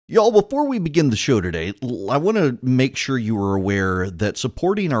Y'all, before we begin the show today, I want to make sure you are aware that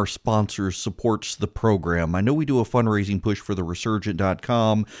supporting our sponsors supports the program. I know we do a fundraising push for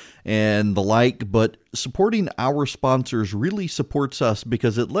theresurgent.com and the like, but supporting our sponsors really supports us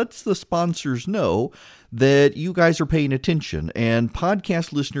because it lets the sponsors know that you guys are paying attention, and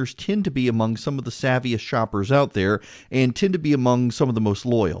podcast listeners tend to be among some of the savviest shoppers out there and tend to be among some of the most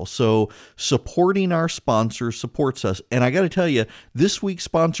loyal. So supporting our sponsors supports us. And I got to tell you, this week's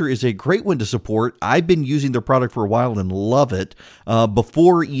sponsor is a great one to support. I've been using their product for a while and love it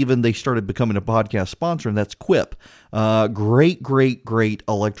before even they started becoming a podcast sponsor, and that's Quip. Great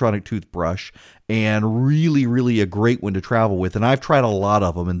electronic toothbrush, and really a great one to travel with. And I've tried a lot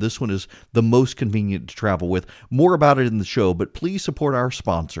of them, and this one is the most convenient to travel with. More about it in the show, but please support our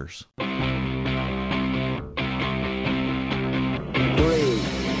sponsors. 3,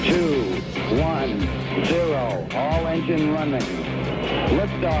 2, 1, 0. All engine running.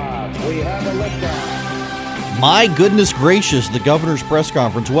 Liftoff. We have a liftoff. My goodness gracious, the governor's press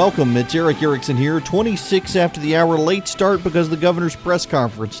conference. Welcome, it's Eric Erickson here. 26 after the hour, late start because of the governor's press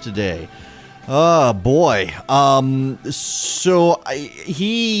conference today. Oh boy.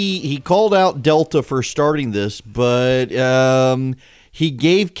 He called out Delta for starting this, but he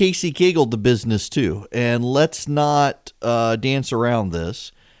gave Casey Cagle the business too. And let's not dance around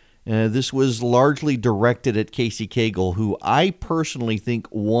this. This was largely directed at Casey Cagle, who I personally think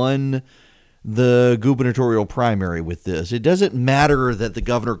won the gubernatorial primary with this. It doesn't matter that the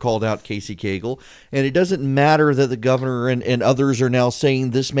governor called out Casey Cagle, and it doesn't matter that the governor and others are now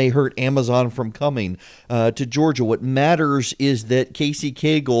saying this may hurt Amazon from coming to Georgia. What matters is that Casey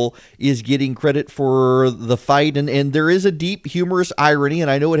Cagle is getting credit for the fight, and there is a deep humorous irony,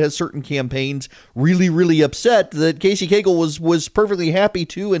 and I know it has certain campaigns really upset that Casey Cagle was perfectly happy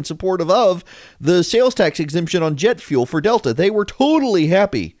to and supportive of the sales tax exemption on jet fuel for Delta. They were totally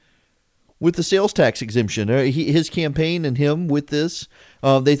happy with the sales tax exemption. His campaign and him with this,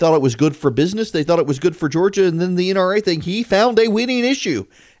 they thought it was good for business. They thought it was good for Georgia. And then the NRA thing, he found a winning issue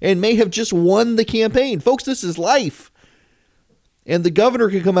and may have just won the campaign. Folks, this is life. And the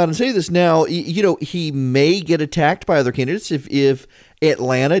governor can come out and say this now. You know, he may get attacked by other candidates if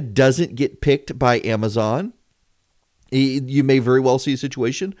Atlanta doesn't get picked by Amazon. You may very well see a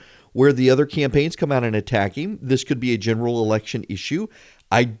situation where the other campaigns come out and attack him. This could be a general election issue.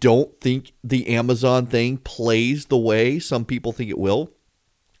 I don't think the Amazon thing plays the way some people think it will.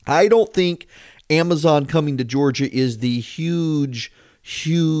 I don't think Amazon coming to Georgia is the huge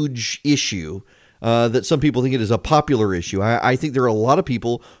issue that some people think it is a popular issue. I think there are a lot of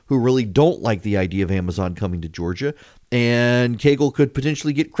people who really don't like the idea of Amazon coming to Georgia, and Cagle could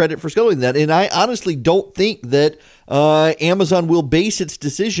potentially get credit for scuttling that. And I honestly don't think that Amazon will base its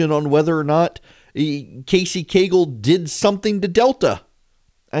decision on whether or not Casey Cagle did something to Delta.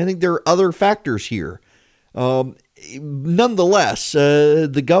 I think there are other factors here. Nonetheless,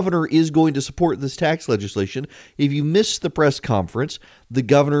 the governor is going to support this tax legislation. If you missed the press conference, the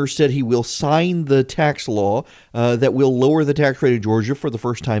governor said he will sign the tax law that will lower the tax rate in Georgia for the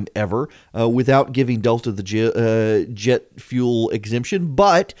first time ever without giving Delta the jet fuel exemption.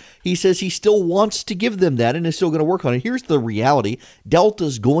 But he says he still wants to give them that and is still going to work on it. Here's the reality.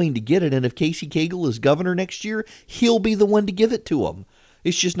 Delta's going to get it, and if Casey Cagle is governor next year, he'll be the one to give it to them.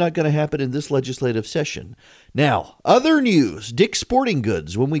 It's just not going to happen in this legislative session. Now, other news. Dick's Sporting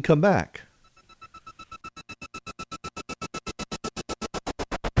Goods when we come back.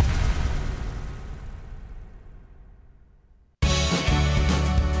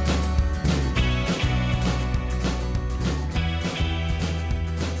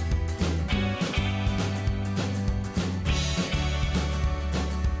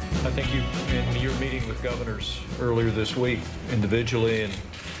 I think in your meeting with governors earlier this week, individually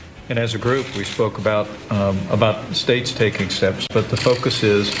and as a group, we spoke about states taking steps, but the focus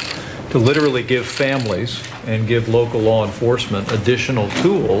is to literally give families and give local law enforcement additional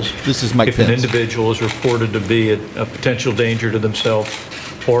tools. This is Mike if Pence. An individual is reported to be a potential danger to themselves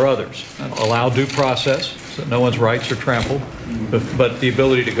or others. Allow due process so that no one's rights are trampled, but the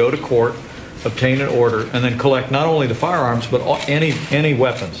ability to go to court, obtain an order, and then collect not only the firearms, but any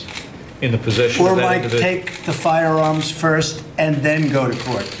weapons in the possession Or of that might individual. take the firearms first and then go to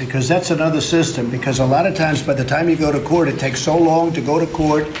court, because that's another system. Because a lot of times by the time you go to court, it takes so long to go to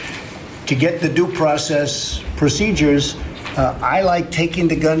court to get the due process procedures. I like taking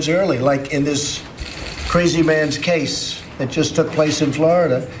the guns early, like in this crazy man's case that just took place in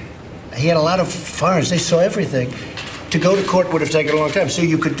Florida. He had a lot of firearms. They saw everything. To go to court would have taken a long time. So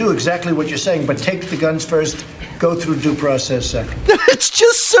you could do exactly what you're saying, but take the guns first, go through due process second. It's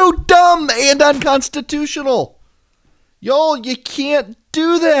just so dumb and unconstitutional. Y'all, you can't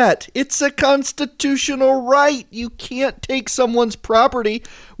do that. It's a constitutional right. You can't take someone's property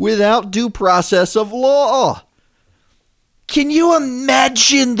without due process of law. Can you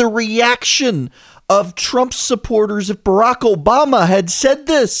imagine the reaction of Trump's supporters if Barack Obama had said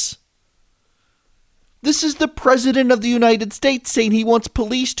this? This is the president of the United States saying he wants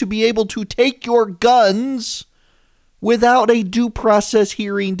police to be able to take your guns without a due process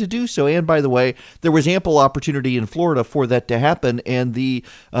hearing to do so. And by the way, there was ample opportunity in Florida for that to happen, and the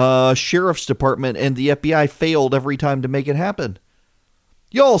sheriff's department and the FBI failed every time to make it happen.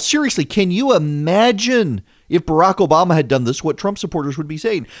 Y'all, seriously, can you imagine if Barack Obama had done this, what Trump supporters would be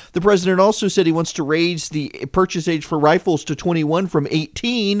saying? The president also said he wants to raise the purchase age for rifles to 21 from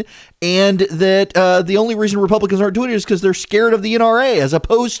 18, and that the only reason Republicans aren't doing it is because they're scared of the NRA, as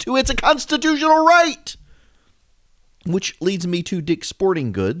opposed to it's a constitutional right. Which leads me to Dick's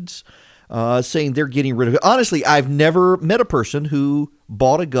Sporting Goods, saying they're getting rid of it. Honestly, I've never met a person who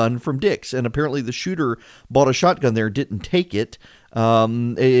bought a gun from Dick's, and apparently the shooter bought a shotgun there, didn't take it.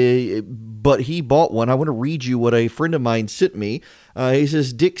 But he bought one. I want to read you what a friend of mine sent me. He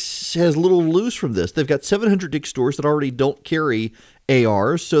says Dick's has little to lose from this. They've got 700 Dick's stores that already don't carry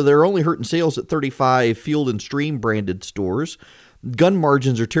ARs, so they're only hurting sales at 35 Field and Stream branded stores. Gun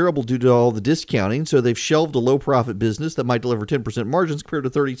margins are terrible due to all the discounting, so they've shelved a low-profit business that might deliver 10% margins compared to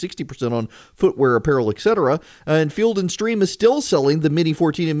 30-60% on footwear, apparel, etc. And Field and Stream is still selling the Mini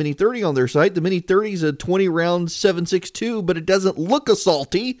 14 and Mini 30 on their site. The Mini 30 is a 20-round 7.62, but it doesn't look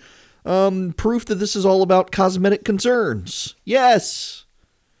assaulty. Proof that this is all about cosmetic concerns. Yes.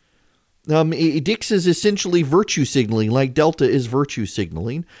 Dick's is essentially virtue signaling, like Delta is virtue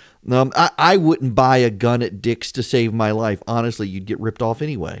signaling. I wouldn't buy a gun at Dick's to save my life. Honestly, you'd get ripped off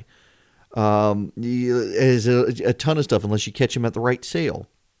anyway. There's a ton of stuff unless you catch them at the right sale.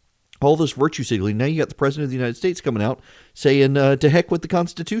 All this virtue signaling. Now you got the president of the United States coming out saying, to heck with the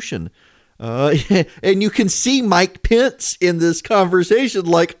Constitution. And you can see Mike Pence in this conversation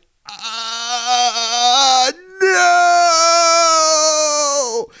like,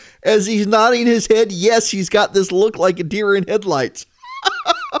 no! As he's nodding his head, yes, he's got this look like a deer in headlights.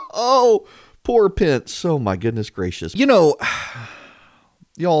 Oh, poor Pence. Oh, my goodness gracious. You know,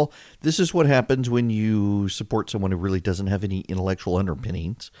 y'all, this is what happens when you support someone who really doesn't have any intellectual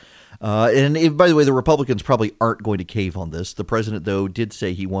underpinnings. And by the way, the Republicans probably aren't going to cave on this. The president, though, did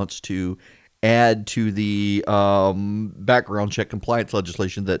say he wants to add to the background check compliance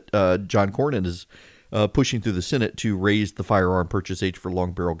legislation that John Cornyn is pushing through the Senate to raise the firearm purchase age for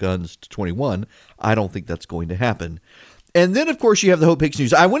long barrel guns to 21. I don't think that's going to happen. And then, of course, you have the Hope Hicks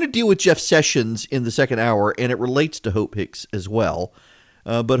news. I want to deal with Jeff Sessions in the second hour, and it relates to Hope Hicks as well.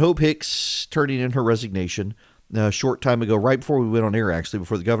 But Hope Hicks turning in her resignation a short time ago, right before we went on air, actually,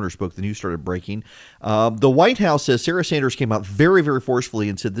 before the governor spoke, the news started breaking. The White House says Sarah Sanders came out very, very forcefully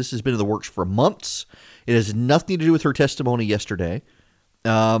and said this has been in the works for months. It has nothing to do with her testimony yesterday.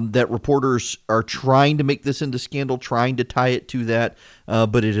 That reporters are trying to make this into scandal, trying to tie it to that,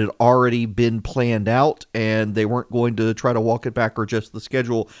 but it had already been planned out, and they weren't going to try to walk it back or adjust the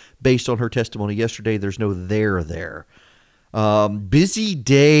schedule based on her testimony yesterday. There's no there. Busy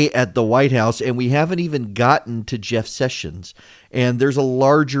day at the White House, and we haven't even gotten to Jeff Sessions. And there's a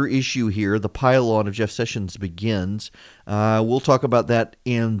larger issue here. The pile-on of Jeff Sessions begins. We'll talk about that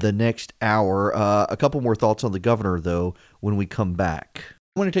in the next hour. A couple more thoughts on the governor, though, when we come back.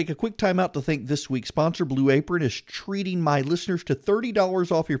 I want to take a quick time out to thank this week's sponsor. Blue Apron is treating my listeners to $30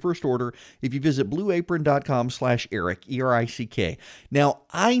 off your first order if you visit blueapron.com/Eric, ERICK. Now,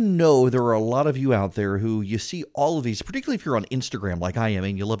 I know there are a lot of you out there who you see all of these, particularly if you're on Instagram like I am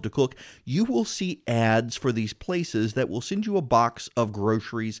and you love to cook, you will see ads for these places that will send you a box of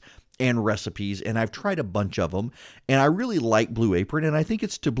groceries and recipes, and I've tried a bunch of them, and I really like Blue Apron, and I think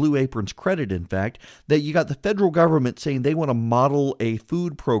it's to Blue Apron's credit, in fact, that you got the federal government saying they want to model a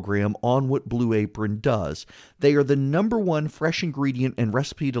food program on what Blue Apron does. They are the #1 fresh ingredient and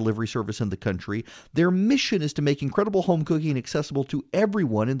recipe delivery service in the country. Their mission is to make incredible home cooking accessible to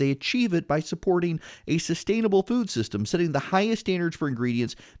everyone, and they achieve it by supporting a sustainable food system, setting the highest standards for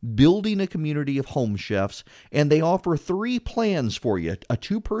ingredients, building a community of home chefs, and they offer 3 plans for you. A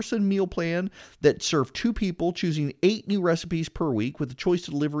 2-person meal plan that serve 2 people, choosing 8 new recipes per week with the choice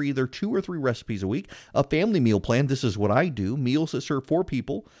to deliver either 2 or 3 recipes a week. A family meal plan, this is what I do, meals that serve 4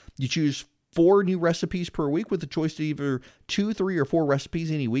 people. You choose 4 new recipes per week with the choice to either 2, 3, or 4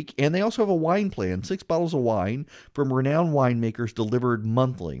 recipes any week. And they also have a wine plan, 6 bottles of wine from renowned winemakers delivered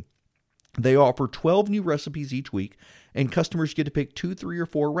monthly. They offer 12 new recipes each week, and customers get to pick 2, 3, or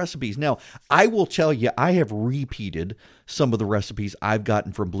 4 recipes. Now, I will tell you, I have repeated some of the recipes I've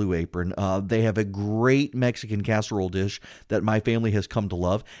gotten from Blue Apron. They have a great Mexican casserole dish that my family has come to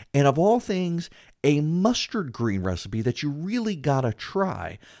love. And of all things, a mustard green recipe that you really gotta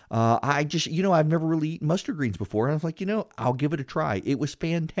try. I've never really eaten mustard greens before. And I was like, I'll give it a try. It was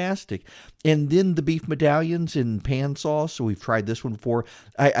fantastic. And then the beef medallions in pan sauce. So we've tried this one before.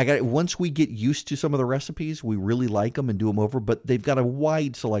 I got it. Once we get used to some of the recipes, we really like them and do them over. But they've got a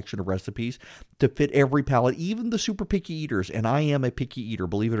wide selection of recipes to fit every palate, even the super picky eaters. And I am a picky eater,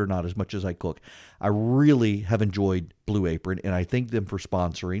 believe it or not, as much as I cook. I really have enjoyed Blue Apron, and I thank them for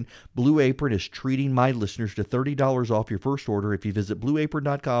sponsoring. Blue Apron is treating my listeners to $30 off your first order if you visit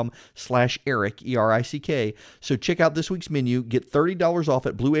blueapron.com/Eric, ERICK. So check out this week's menu. Get $30 off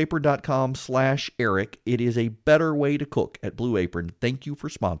at blueapron.com/Eric. It is a better way to cook at Blue Apron. Thank you for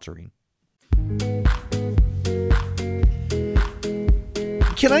sponsoring.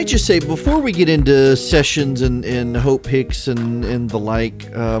 Can I just say, before we get into Sessions and Hope Hicks and the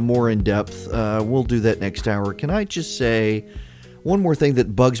like more in depth, we'll do that next hour. Can I just say one more thing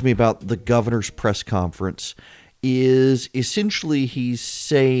that bugs me about the governor's press conference is essentially he's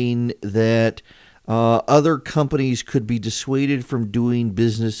saying that other companies could be dissuaded from doing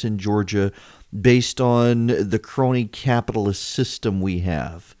business in Georgia based on the crony capitalist system we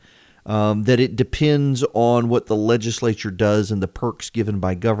have. That it depends on what the legislature does and the perks given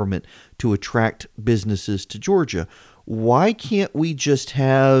by government to attract businesses to Georgia. Why can't we just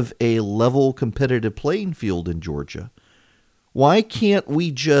have a level competitive playing field in Georgia? Why can't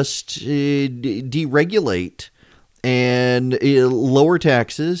we just deregulate and lower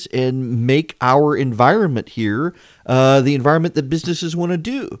taxes and make our environment here the environment that businesses want to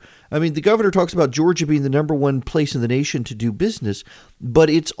do? I mean, the governor talks about Georgia being the number one place in the nation to do business, but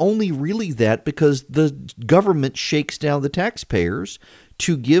it's only really that because the government shakes down the taxpayers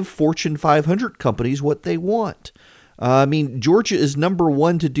to give Fortune 500 companies what they want. Georgia is number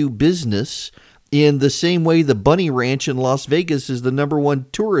one to do business in the same way the Bunny Ranch in Las Vegas is the number one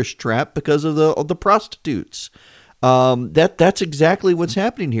tourist trap because of the prostitutes. That's exactly what's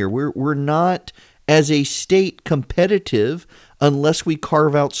happening here. We're not, as a state, competitive unless we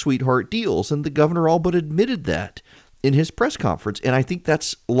carve out sweetheart deals. And the governor all but admitted that in his press conference. And I think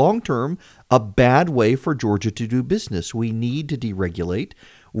that's long-term a bad way for Georgia to do business. We need to deregulate.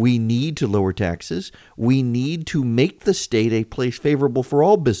 We need to lower taxes. We need to make the state a place favorable for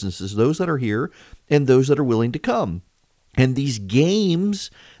all businesses, those that are here and those that are willing to come. And these games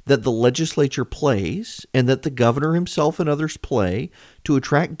that the legislature plays and that the governor himself and others play to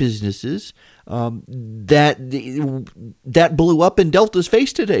attract businesses, that blew up in Delta's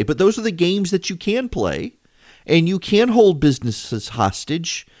face today. But those are the games that you can play, and you can hold businesses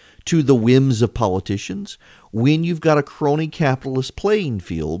hostage to the whims of politicians when you've got a crony capitalist playing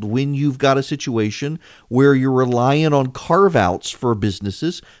field, when you've got a situation where you're relying on carve-outs for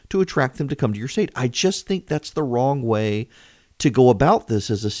businesses to attract them to come to your state. I just think that's the wrong way to go about this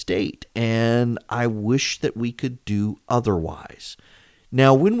as a state, and I wish that we could do otherwise.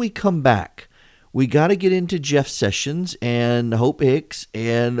 Now, when we come back, we got to get into Jeff Sessions and Hope Hicks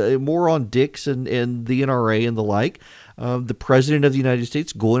and more on Dix and the NRA and the like. The President of the United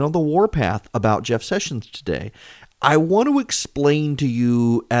States going on the warpath about Jeff Sessions today. I want to explain to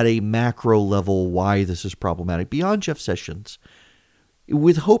you at a macro level why this is problematic beyond Jeff Sessions.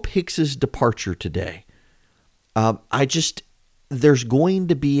 With Hope Hicks's departure today, there's going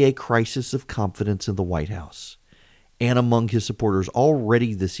to be a crisis of confidence in the White House and among his supporters.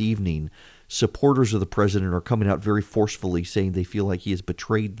 Already this evening, supporters of the president are coming out very forcefully saying they feel like he has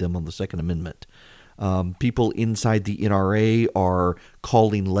betrayed them on the Second Amendment. People inside the NRA are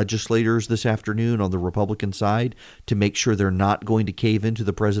calling legislators this afternoon on the Republican side to make sure they're not going to cave into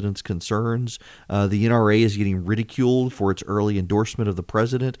the president's concerns. The NRA is getting ridiculed for its early endorsement of the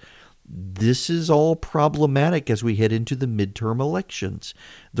president. This is all problematic as we head into the midterm elections.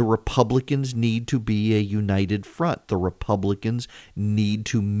 The Republicans need to be a united front. The Republicans need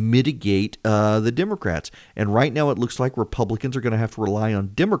to mitigate the Democrats. And right now it looks like Republicans are going to have to rely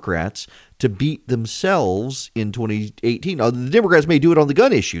on Democrats to beat themselves in 2018. Now, the Democrats may do it on the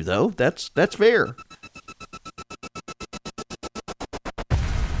gun issue, though. That's fair.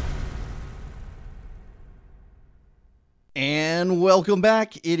 And welcome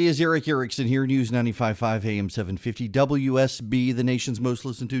back. It is Eric Erickson here, News 95.5 AM 750 WSB, the nation's most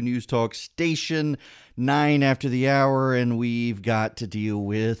listened to news talk station, 9 after the hour, and we've got to deal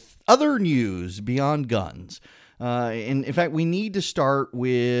with other news beyond guns. And in fact, we need to start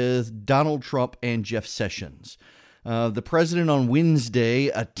with Donald Trump and Jeff Sessions. The president on Wednesday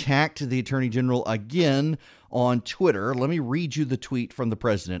attacked the attorney general again on Twitter. Let me read you the tweet from the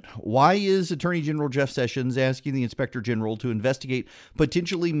president. Why is Attorney General Jeff Sessions asking the inspector general to investigate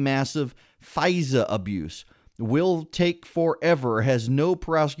potentially massive FISA abuse? Will take forever, has no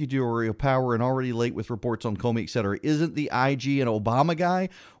prosecutorial power, and already late with reports on Comey, etc. Isn't the IG an Obama guy?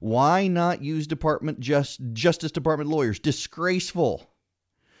 Why not use Justice Department lawyers? Disgraceful.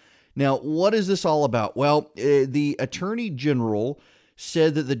 Now, what is this all about? Well, the Attorney General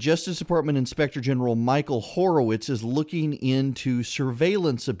said that the Justice Department Inspector General Michael Horowitz is looking into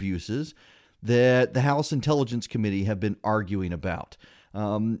surveillance abuses that the House Intelligence Committee have been arguing about.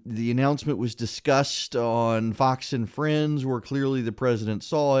 The announcement was discussed on Fox and Friends, where clearly the president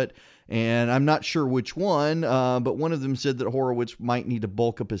saw it, and I'm not sure which one, but one of them said that Horowitz might need to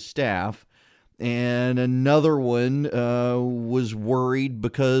bulk up his staff. And another one was worried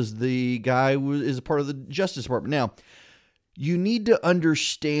because the guy is a part of the Justice Department. Now, you need to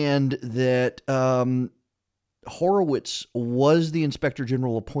understand that Horowitz was the Inspector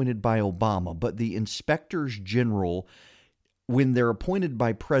General appointed by Obama, but the Inspectors General, when they're appointed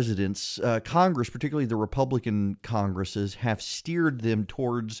by presidents, Congress, particularly the Republican Congresses, have steered them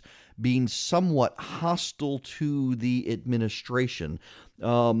towards being somewhat hostile to the administration.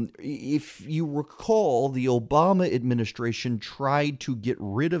 If you recall, the Obama administration tried to get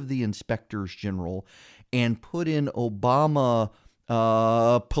rid of the Inspectors General and put in Obama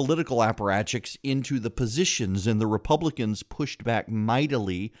political apparatchiks into the positions, and the Republicans pushed back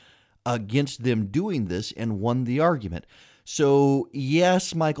mightily against them doing this and won the argument. So,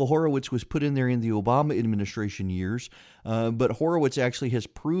 yes, Michael Horowitz was put in there in the Obama administration years, but Horowitz actually has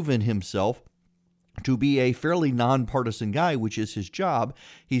proven himself to be a fairly nonpartisan guy, which is his job.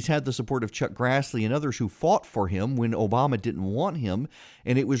 He's had the support of Chuck Grassley and others who fought for him when Obama didn't want him,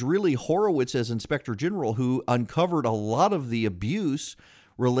 and it was really Horowitz as Inspector General who uncovered a lot of the abuse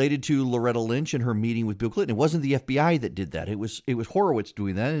related to Loretta Lynch and her meeting with Bill Clinton. It wasn't the FBI that did that. It was Horowitz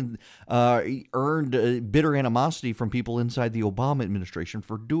doing that, and he earned bitter animosity from people inside the Obama administration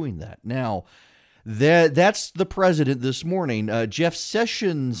for doing that. Now, that's the president this morning. Jeff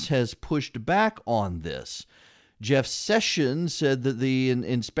Sessions has pushed back on this. Jeff Sessions said that the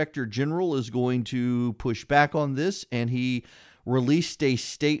Inspector General is going to push back on this, and he released a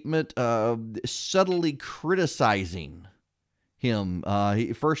statement subtly criticizing him.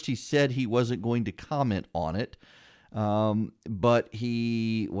 First, he said he wasn't going to comment on it, but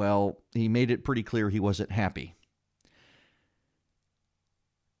he made it pretty clear he wasn't happy.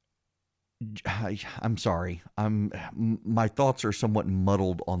 I'm sorry. My thoughts are somewhat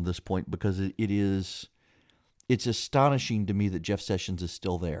muddled on this point because it's astonishing to me that Jeff Sessions is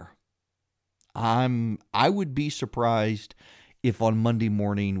still there. I would be surprised if on Monday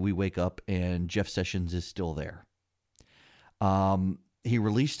morning we wake up and Jeff Sessions is still there. He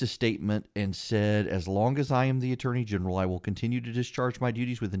released a statement and said, as long as I am the Attorney General, I will continue to discharge my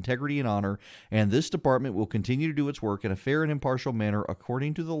duties with integrity and honor, and this department will continue to do its work in a fair and impartial manner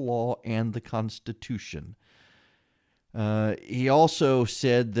according to the law and the Constitution. He also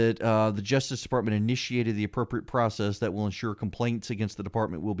said that the Justice Department initiated the appropriate process that will ensure complaints against the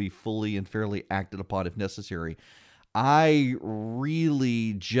department will be fully and fairly acted upon if necessary. I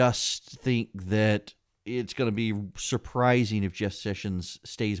really just think that it's going to be surprising if Jeff Sessions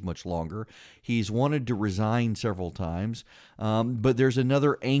stays much longer. He's wanted to resign several times, but there's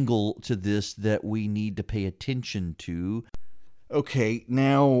another angle to this that we need to pay attention to. Okay,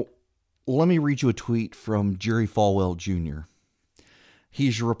 now let me read you a tweet from Jerry Falwell Jr.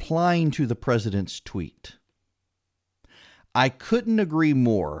 He's replying to the president's tweet. I couldn't agree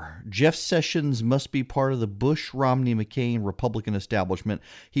more. Jeff Sessions must be part of the Bush, Romney, McCain Republican establishment.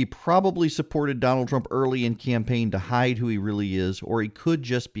 He probably supported Donald Trump early in campaign to hide who he really is, or he could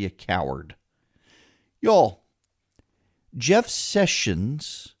just be a coward. Y'all, Jeff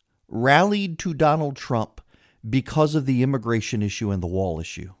Sessions rallied to Donald Trump because of the immigration issue and the wall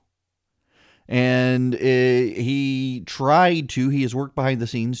issue. And he has worked behind the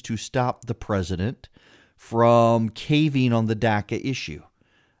scenes to stop the president from caving on the DACA issue.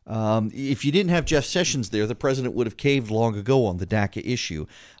 If you didn't have Jeff Sessions there, the president would have caved long ago on the DACA issue.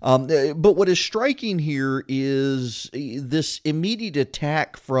 But what is striking here is this immediate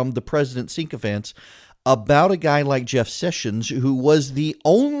attack from the president's sycophants about a guy like Jeff Sessions, who was the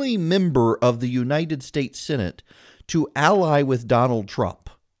only member of the United States Senate to ally with Donald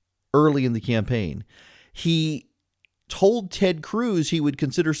Trump early in the campaign. He told Ted Cruz he would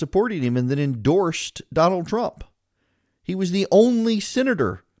consider supporting him and then endorsed Donald Trump. He was the only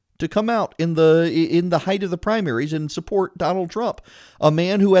senator to come out in the height of the primaries and support Donald Trump, a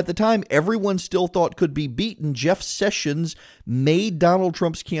man who at the time everyone still thought could be beaten. Jeff Sessions made Donald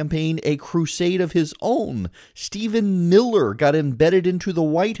Trump's campaign a crusade of his own. Stephen Miller got embedded into the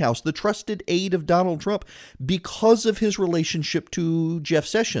White House, the trusted aide of Donald Trump, because of his relationship to Jeff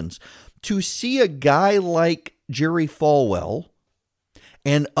Sessions. To see a guy like Jerry Falwell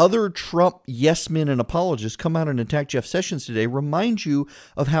and other Trump yes men and apologists come out and attack Jeff Sessions today reminds you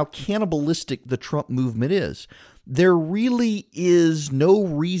of how cannibalistic the Trump movement is. There really is no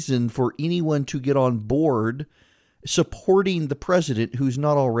reason for anyone to get on board supporting the president who's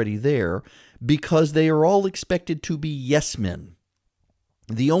not already there, because they are all expected to be yes men.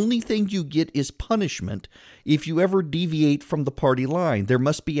 The only thing you get is punishment if you ever deviate from the party line. There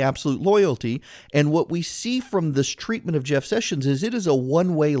must be absolute loyalty. And what we see from this treatment of Jeff Sessions is it is a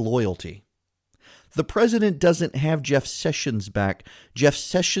one-way loyalty. The president doesn't have Jeff Sessions back. Jeff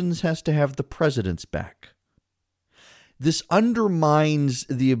Sessions has to have the president's back. This undermines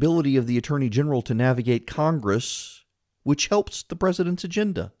the ability of the Attorney General to navigate Congress, which helps the president's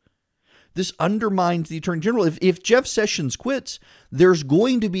agenda. This undermines the Attorney General. If Jeff Sessions quits, there's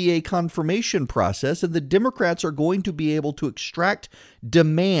going to be a confirmation process, and the Democrats are going to be able to extract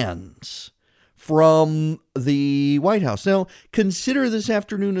demands from the White House. Now, consider this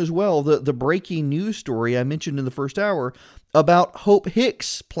afternoon as well the breaking news story I mentioned in the first hour about Hope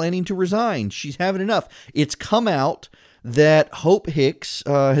Hicks planning to resign. She's having enough. It's come out that Hope Hicks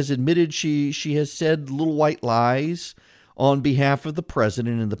has admitted she has said little white lies on behalf of the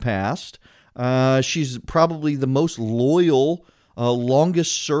president in the past. She's probably the most loyal,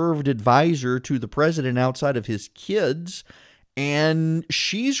 longest served advisor to the president outside of his kids, and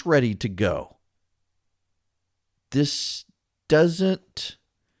she's ready to go. This doesn't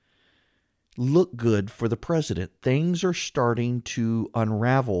look good for the president. Things are starting to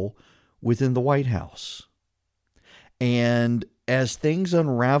unravel within the White House. And as things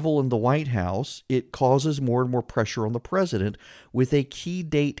unravel in the White House, it causes more and more pressure on the president with a key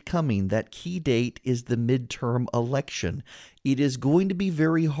date coming. That key date is the midterm election. It is going to be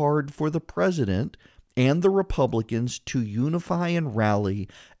very hard for the president and the Republicans to unify and rally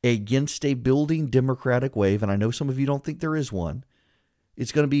against a building Democratic wave. And I know some of you don't think there is one.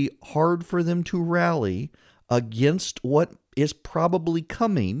 It's going to be hard for them to rally against what is probably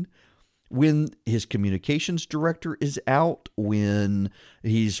coming when his communications director is out, when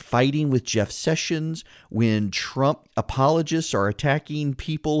he's fighting with Jeff Sessions, when Trump apologists are attacking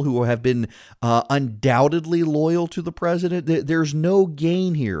people who have been undoubtedly loyal to the president. There's no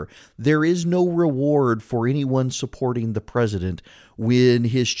gain here. There is no reward for anyone supporting the president when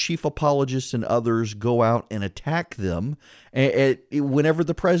his chief apologists and others go out and attack them whenever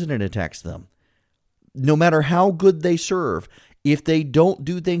the president attacks them. No matter how good they serve, if they don't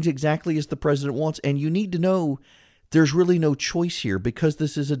do things exactly as the president wants, and you need to know there's really no choice here because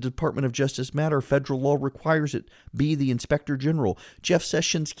this is a Department of Justice matter. Federal law requires it be the Inspector General. Jeff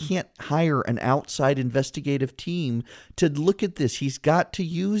Sessions can't hire an outside investigative team to look at this. He's got to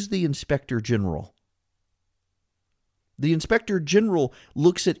use the Inspector General. The Inspector General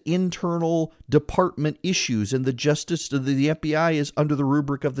looks at internal department issues, and the FBI is under the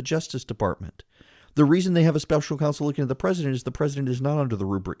rubric of the Justice Department. The reason they have a special counsel looking at the president is not under the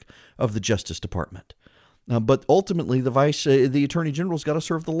rubric of the Justice Department. But ultimately, the Attorney General's got to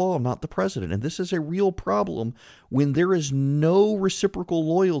serve the law, not the president. And this is a real problem when there is no reciprocal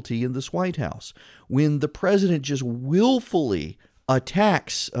loyalty in this White House. When the president just willfully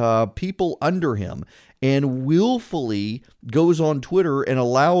attacks people under him and willfully goes on Twitter and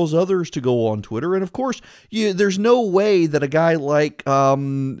allows others to go on Twitter. And of course, there's no way that a guy like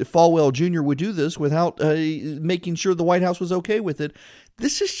Falwell Jr. would do this without making sure the White House was okay with it.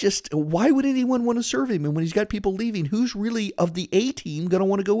 This is just, why would anyone want to serve him? And when he's got people leaving, who's really of the A team going to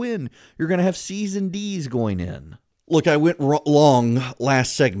want to go in? You're going to have C's and D's going in. Look, I went long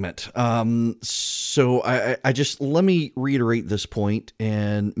last segment, so I just, let me reiterate this point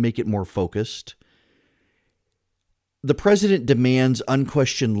and make it more focused. The president demands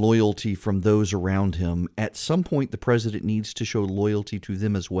unquestioned loyalty from those around him. At some point, the president needs to show loyalty to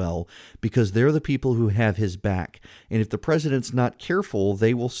them as well, because they're the people who have his back. And if the president's not careful,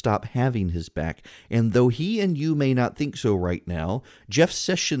 they will stop having his back. And though he and you may not think so right now, Jeff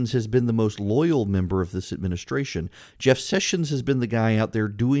Sessions has been the most loyal member of this administration. Jeff Sessions has been the guy out there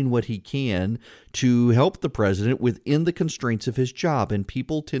doing what he can to help the president within the constraints of his job. And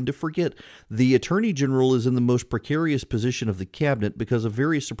people tend to forget the Attorney General is in the most precarious precarious position of the cabinet because of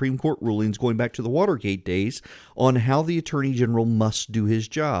various Supreme Court rulings going back to the Watergate days on how the Attorney General must do his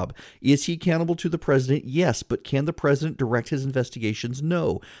job. Is he accountable to the president? Yes, but can the president direct his investigations?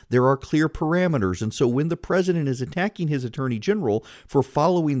 No. There are clear parameters, and so when the president is attacking his Attorney General for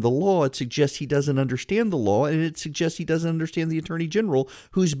following the law, it suggests he doesn't understand the law, and it suggests he doesn't understand the Attorney General,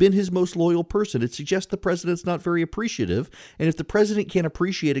 who's been his most loyal person. It suggests the president's not very appreciative, and if the president can't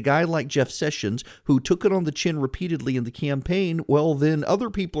appreciate a guy like Jeff Sessions, who took it on the chin repeatedly in the campaign, well, then other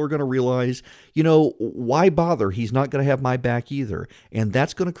people are going to realize, why bother? He's not going to have my back either. And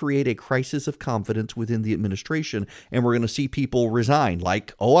that's going to create a crisis of confidence within the administration, and we're going to see people resign,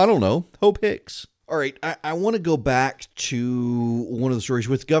 like, Hope Hicks. All right, I want to go back to one of the stories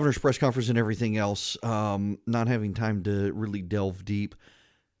with the governor's press conference and everything else, not having time to really delve deep.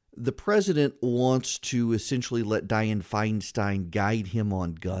 The president wants to essentially let Dianne Feinstein guide him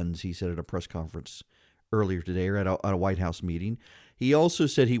on guns, he said at a press conference earlier today or at a White House meeting. He also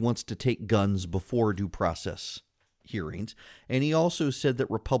said he wants to take guns before due process hearings. And he also said that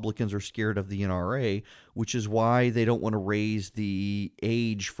Republicans are scared of the NRA, which is why they don't want to raise the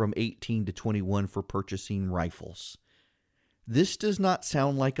age from 18 to 21 for purchasing rifles. This does not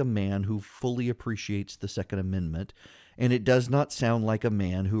sound like a man who fully appreciates the Second Amendment, and it does not sound like a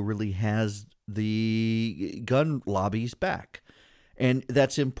man who really has the gun lobby's back. And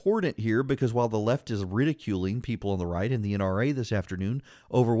that's important here because while the left is ridiculing people on the right and the NRA this afternoon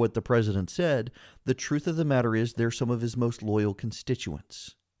over what the president said, the truth of the matter is they're some of his most loyal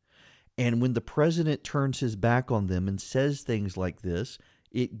constituents. And when the president turns his back on them and says things like this,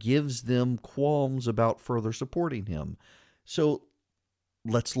 it gives them qualms about further supporting him. So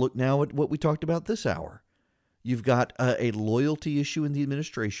let's look now at what we talked about this hour. You've got a loyalty issue in the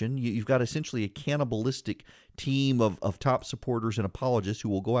administration. You've got essentially a cannibalistic team of top supporters and apologists who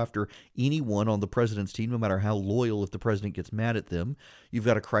will go after anyone on the president's team, no matter how loyal, if the president gets mad at them. You've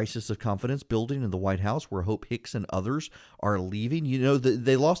got a crisis of confidence building in the White House where Hope Hicks and others are leaving.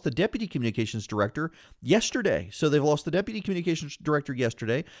 They lost the deputy communications director yesterday. So they've lost the deputy communications director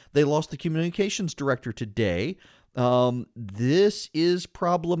yesterday. They lost the communications director today. This is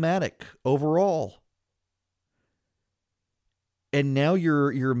problematic overall. And now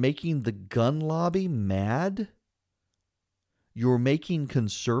you're making the gun lobby mad? You're making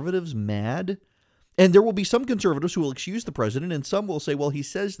conservatives mad? And there will be some conservatives who will excuse the president, and some will say, well, he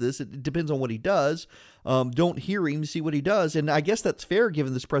says this. It depends on what he does. Don't hear him, see what he does. And I guess that's fair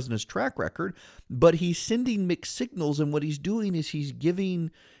given this president's track record. But he's sending mixed signals, and what he's doing is he's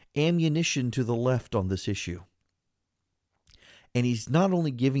giving ammunition to the left on this issue. And he's not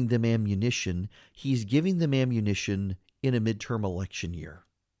only giving them ammunition, he's giving them ammunition in a midterm election year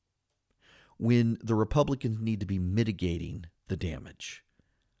when the Republicans need to be mitigating the damage.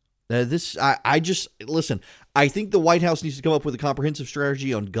 Listen, I think the White House needs to come up with a comprehensive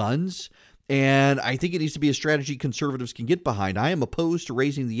strategy on guns, and I think it needs to be a strategy conservatives can get behind. I am opposed to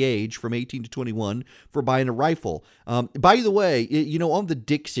raising the age from 18 to 21 for buying a rifle. By the way, on the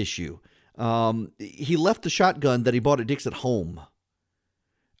Dick's issue, he left the shotgun that he bought at Dick's at home.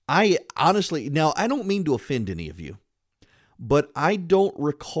 I don't mean to offend any of you, but I don't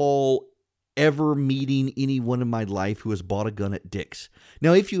recall ever meeting anyone in my life who has bought a gun at Dick's.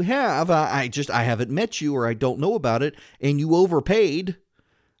 Now, if you have, I haven't met you or I don't know about it, and you overpaid,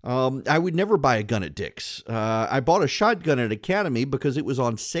 I would never buy a gun at Dick's. I bought a shotgun at Academy because it was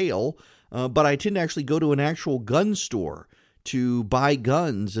on sale, but I tend to actually go to an actual gun store to buy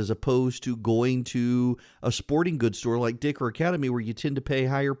guns as opposed to going to a sporting goods store like Dick or Academy where you tend to pay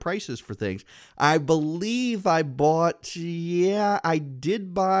higher prices for things. I believe I did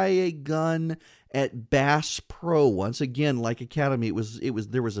buy a gun at Bass Pro once. Again, like Academy,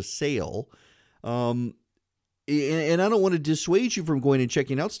 there was a sale. And I don't want to dissuade you from going and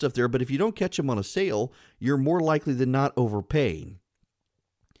checking out stuff there, but if you don't catch them on a sale, you're more likely than not overpaying.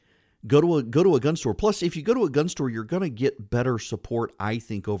 Go to a gun store. Plus, if you go to a gun store, you're going to get better support, I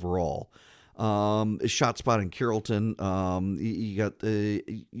think, overall. ShotSpot in Carrollton. You got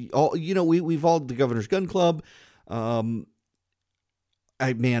we've all the Governor's Gun Club. Listen,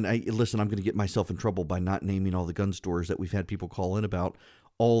 I'm going to get myself in trouble by not naming all the gun stores that we've had people call in about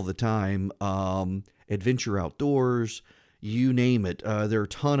all the time. Adventure Outdoors. You name it. There are a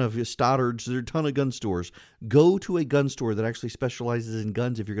ton of Stoddards. There are a ton of gun stores. Go to a gun store that actually specializes in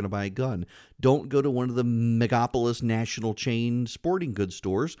guns if you're going to buy a gun. Don't go to one of the megapolis national chain sporting goods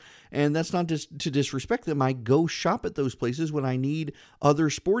stores. And that's not just to disrespect them. I go shop at those places when I need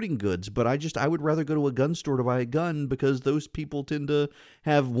other sporting goods. But I would rather go to a gun store to buy a gun because those people tend to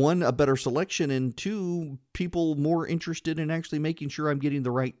have, one, a better selection, and two, people more interested in actually making sure I'm getting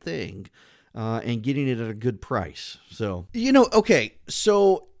the right thing. and getting it at a good price. So, okay,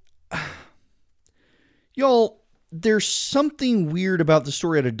 so y'all, there's something weird about the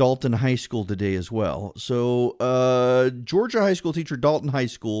story at Dalton High School today as well. So, Georgia high school teacher Dalton High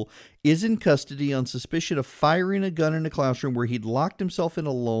School is in custody on suspicion of firing a gun in a classroom where he'd locked himself in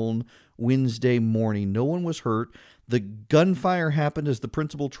alone Wednesday morning. No one was hurt. The gunfire happened as the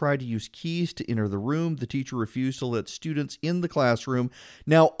principal tried to use keys to enter the room. The teacher refused to let students in the classroom.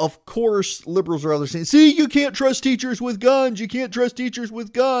 Now, of course, liberals are out there saying, see, you can't trust teachers with guns. You can't trust teachers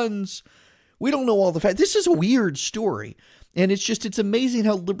with guns. We don't know all the facts. This is a weird story. And it's amazing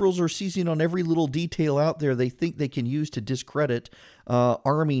how liberals are seizing on every little detail out there they think they can use to discredit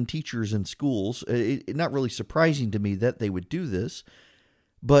arming teachers in schools. It's not really surprising to me that they would do this.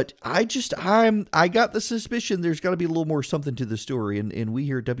 But I got the suspicion there's got to be a little more something to the story. And we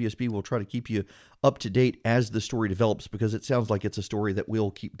here at WSB will try to keep you up to date as the story develops, because it sounds like it's a story that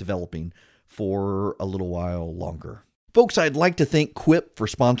will keep developing for a little while longer. Folks, I'd like to thank Quip for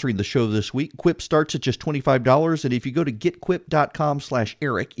sponsoring the show this week. Quip starts at just $25, and if you go to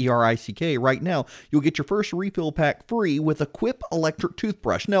getquip.com/Eric, E-R-I-C-K, right now, you'll get your first refill pack free with a Quip electric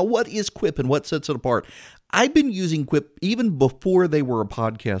toothbrush. Now, what is Quip and what sets it apart? I've been using Quip even before they were a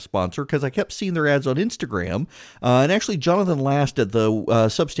podcast sponsor because I kept seeing their ads on Instagram. And actually, Jonathan Last at the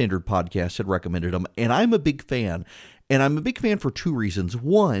Substandard podcast had recommended them, and I'm a big fan. And I'm a big fan for two reasons.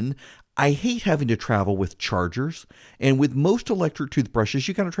 One, I hate having to travel with chargers, and with most electric toothbrushes,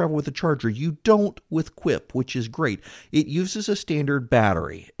 you got to travel with a charger. You don't with Quip, which is great. It uses a standard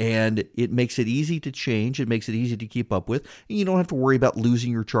battery, and it makes it easy to change. It makes it easy to keep up with, and you don't have to worry about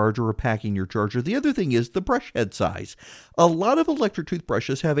losing your charger or packing your charger. The other thing is the brush head size. A lot of electric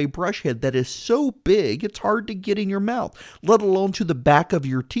toothbrushes have a brush head that is so big, it's hard to get in your mouth, let alone to the back of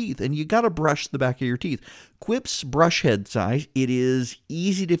your teeth, and you got to brush the back of your teeth. Quip's brush head size, it is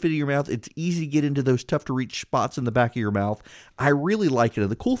easy to fit in your mouth. It's easy to get into those tough to reach spots in the back of your mouth. I really like it.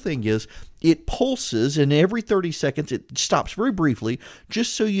 And the cool thing is it pulses, and every 30 seconds it stops very briefly,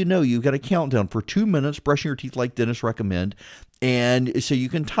 just so you know you've got a countdown for 2 minutes brushing your teeth like dentists recommend. And so you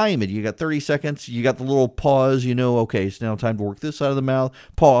can time it. You got 30 seconds. You got the little pause. Okay, it's now time to work this side of the mouth.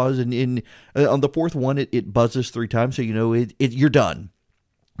 Pause. And on the fourth one, it buzzes 3 times. So you're done.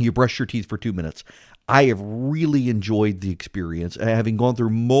 You brush your teeth for 2 minutes. I have really enjoyed the experience. Having gone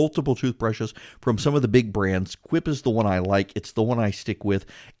through multiple toothbrushes from some of the big brands, Quip is the one I like. It's the one I stick with.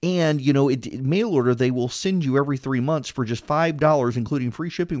 And, mail order, they will send you every 3 months for just $5, including free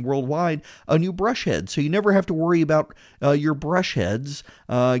shipping worldwide, a new brush head. So you never have to worry about your brush heads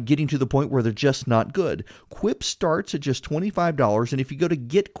getting to the point where they're just not good. Quip starts at just $25. And if you go to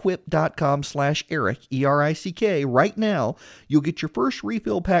getquip.com/Eric, E-R-I-C-K, right now, you'll get your first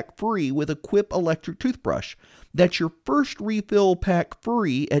refill pack free with a Quip electric toothbrush. That's your first refill pack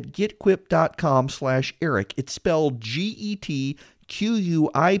free at getquip.com/Eric. It's spelled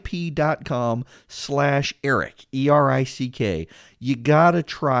GETQUIP.com/Eric, E-R-I-C-K. You gotta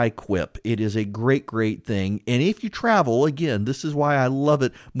try Quip. It is a great, great thing. And if you travel, again, this is why I love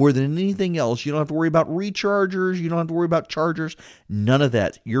it more than anything else. You don't have to worry about rechargers. You don't have to worry about chargers. None of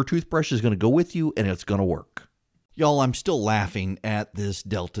that. Your toothbrush is going to go with you, and it's going to work. Y'all, I'm still laughing at this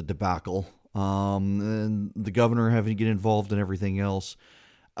Delta debacle. And the governor having to get involved and everything else.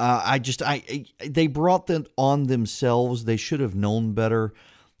 They brought that on themselves. They should have known better.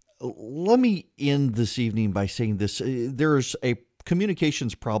 Let me end this evening by saying this. There's a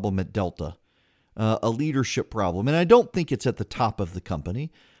communications problem at Delta, a leadership problem. And I don't think it's at the top of the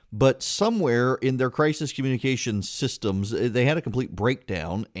company, but somewhere in their crisis communications systems, they had a complete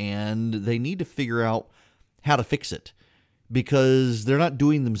breakdown, and they need to figure out how to fix it, because they're not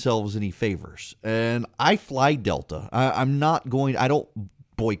doing themselves any favors. And I fly Delta. I don't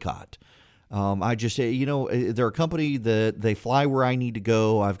boycott. I just say, they're a company that they fly where I need to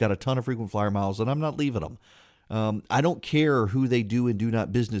go. I've got a ton of frequent flyer miles, and I'm not leaving them. I don't care who they do and do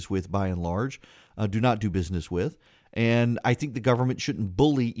not business with, by and large, do not do business with. And I think the government shouldn't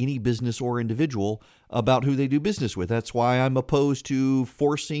bully any business or individual about who they do business with. That's why I'm opposed to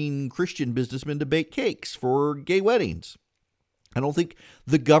forcing Christian businessmen to bake cakes for gay weddings. I don't think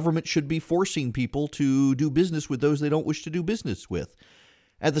the government should be forcing people to do business with those they don't wish to do business with.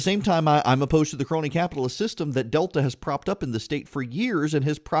 At the same time, I'm opposed to the crony capitalist system that Delta has propped up in the state for years and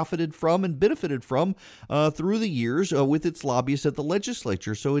has profited from and benefited from through the years with its lobbyists at the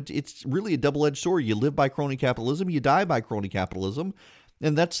legislature. So it's really a double-edged sword. You live by crony capitalism, you die by crony capitalism.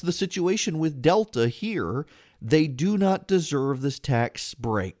 And that's the situation with Delta here. They do not deserve this tax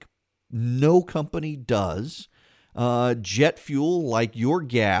break. No company does. Jet fuel, like your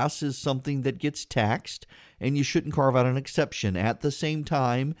gas, is something that gets taxed, and you shouldn't carve out an exception. At the same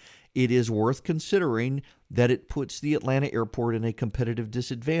time, it is worth considering that it puts the Atlanta airport in a competitive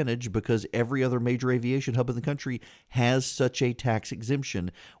disadvantage because every other major aviation hub in the country has such a tax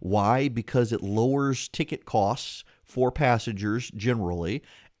exemption. Why? Because it lowers ticket costs for passengers generally.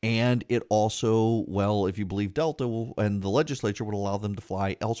 And it also, well, if you believe Delta and the legislature would allow them to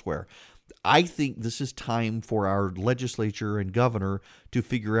fly elsewhere. I think this is time for our legislature and governor to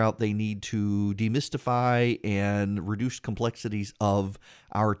figure out they need to demystify and reduce complexities of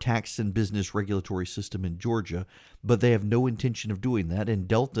our tax and business regulatory system in Georgia, but they have no intention of doing that, and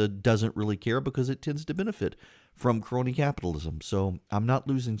Delta doesn't really care because it tends to benefit from crony capitalism. So I'm not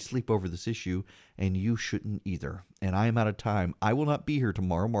losing sleep over this issue, and you shouldn't either. And I am out of time. I will not be here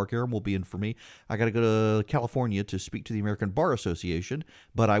tomorrow. Mark Arum will be in for me. I got to go to California to speak to the American Bar Association,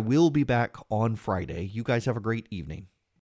 but I will be back on Friday. You guys have a great evening.